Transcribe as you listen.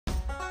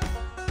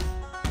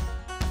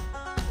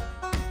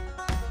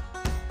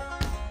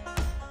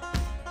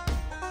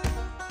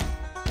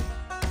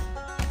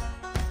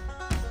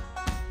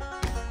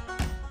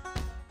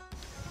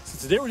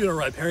Today we're doing a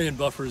riparian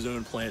buffer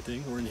zone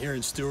planting. We're here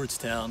in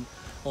Stewartstown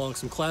along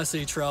some Class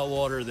A trout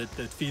water that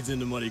feeds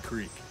into Muddy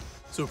Creek.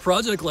 So a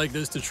project like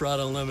this to try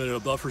to eliminate a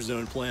buffer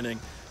zone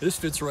planting, this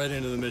fits right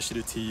into the mission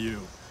of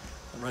TU.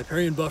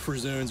 Riparian buffer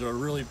zones are a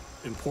really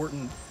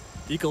important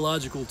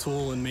ecological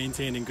tool in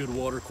maintaining good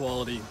water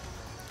quality,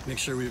 make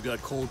sure we've got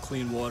cold,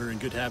 clean water and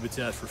good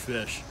habitat for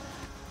fish.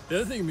 The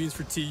other thing it means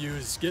for TU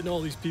is getting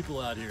all these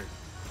people out here.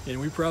 And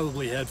we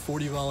probably had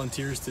 40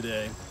 volunteers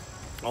today.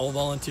 All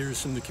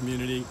volunteers from the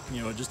community,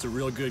 just a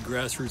real good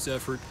grassroots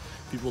effort,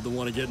 people that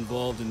want to get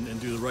involved and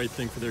do the right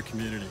thing for their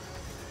community.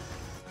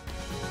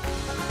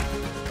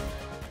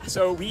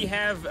 So we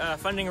have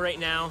funding right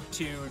now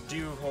to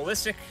do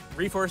holistic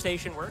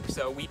reforestation work.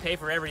 So we pay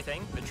for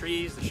everything, the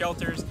trees, the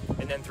shelters,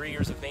 and then 3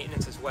 years of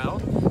maintenance as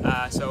well.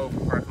 So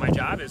part of my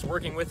job is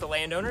working with the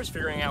landowners,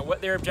 figuring out what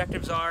their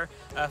objectives are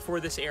for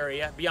this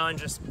area, beyond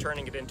just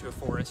turning it into a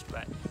forest.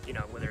 But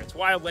whether it's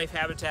wildlife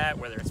habitat,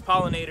 whether it's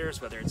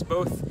pollinators, whether it's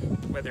both,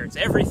 whether it's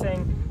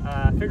everything,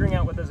 figuring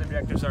out what those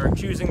objectives are,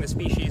 choosing the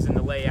species and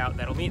the layout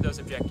that'll meet those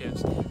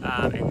objectives,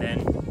 and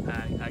then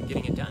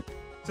getting it done.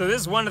 So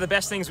this is one of the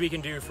best things we can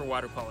do for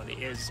water quality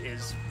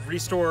is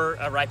restore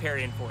a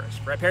riparian forest.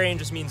 Riparian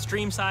just means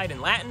streamside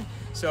in Latin,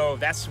 so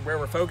that's where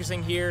we're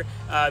focusing here.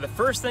 The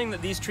first thing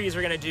that these trees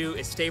are going to do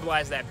is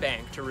stabilize that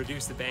bank to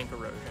reduce the bank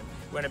erosion.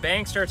 When a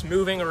bank starts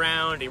moving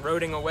around,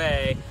 eroding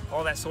away,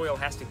 all that soil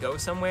has to go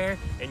somewhere,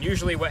 and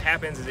usually what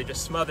happens is it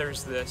just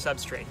smothers the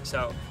substrate.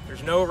 So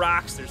there's no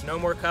rocks, there's no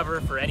more cover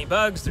for any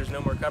bugs, there's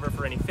no more cover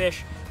for any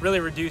fish.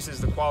 Really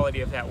reduces the quality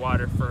of that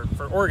water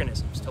for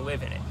organisms to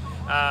live in it.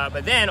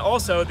 But then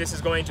also this is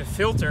going to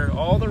filter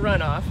all the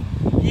runoff.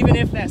 Even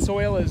if that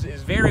soil is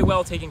very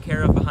well taken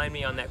care of behind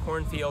me on that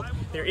cornfield,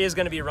 there is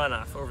going to be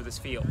runoff over this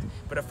field.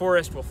 But a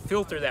forest will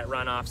filter that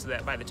runoff so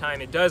that by the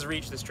time it does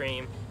reach the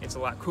stream, it's a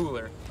lot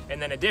cooler.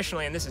 And then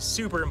additionally, and this is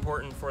super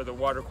important for the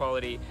water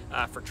quality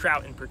for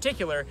trout in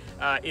particular,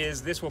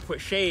 is this will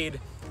put shade,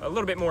 a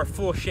little bit more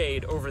full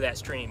shade over that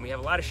stream. We have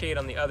a lot of shade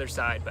on the other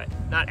side, but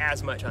not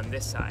as much on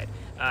this side.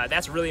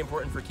 That's really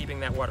important for keeping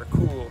that water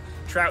cool.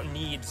 Trout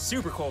need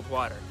super cold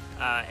water.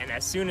 And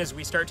as soon as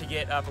we start to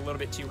get up a little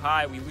bit too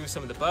high, we lose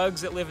some of the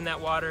bugs that live in that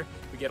water.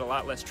 We get a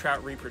lot less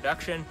trout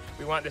reproduction.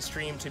 We want the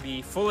stream to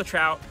be full of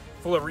trout,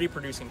 full of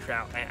reproducing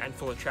trout, and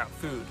full of trout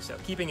food. So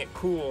keeping it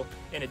cool,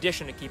 in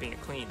addition to keeping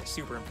it clean, is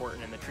super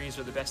important, and the trees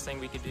are the best thing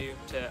we could do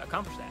to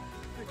accomplish that.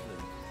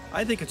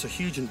 I think it's a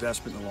huge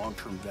investment in the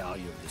long-term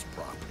value of this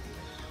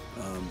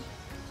property.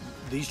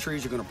 These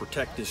trees are going to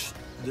protect this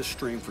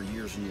stream for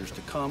years and years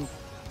to come,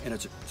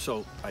 and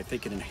so I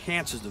think it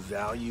enhances the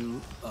value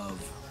of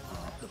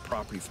the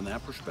property from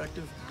that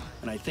perspective,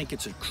 and I think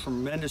it's a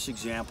tremendous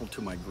example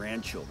to my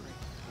grandchildren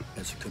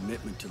as a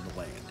commitment to the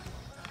land.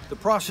 The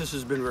process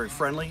has been very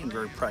friendly and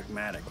very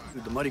pragmatic.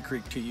 The Muddy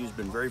Creek TU has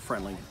been very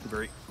friendly,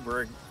 very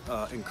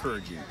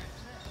encouraging.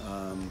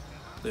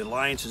 The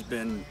alliance has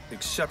been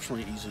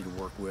exceptionally easy to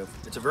work with.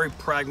 It's a very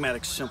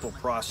pragmatic, simple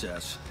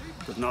process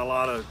with not a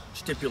lot of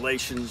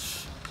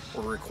stipulations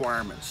or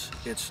requirements.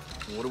 It's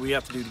what do we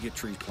have to do to get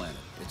trees planted?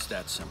 It's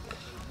that simple.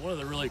 One of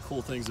the really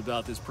cool things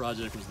about this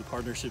project was the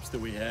partnerships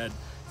that we had.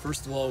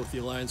 First of all, with the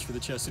Alliance for the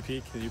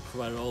Chesapeake, they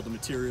provided all the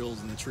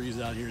materials and the trees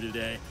out here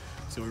today.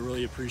 So we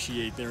really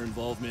appreciate their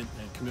involvement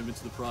and commitment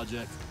to the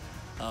project.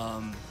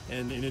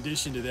 And in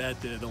addition to that,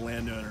 the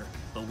landowner,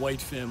 the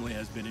White family,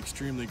 has been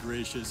extremely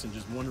gracious and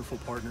just wonderful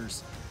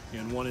partners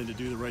and wanting to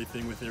do the right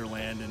thing with their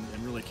land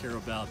and really care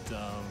about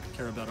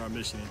our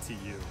mission at TU.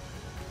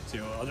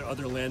 So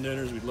other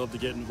landowners, we'd love to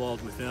get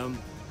involved with them.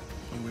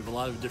 And we have a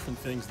lot of different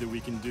things that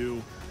we can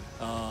do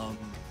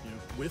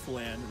with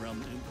land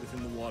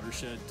within the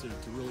watershed to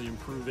really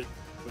improve it,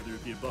 whether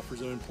it be a buffer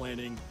zone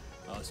planting,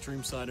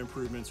 streamside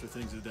improvements, or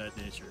things of that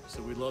nature.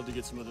 So we'd love to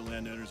get some other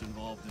landowners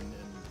involved and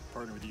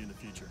partner with you in the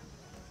future.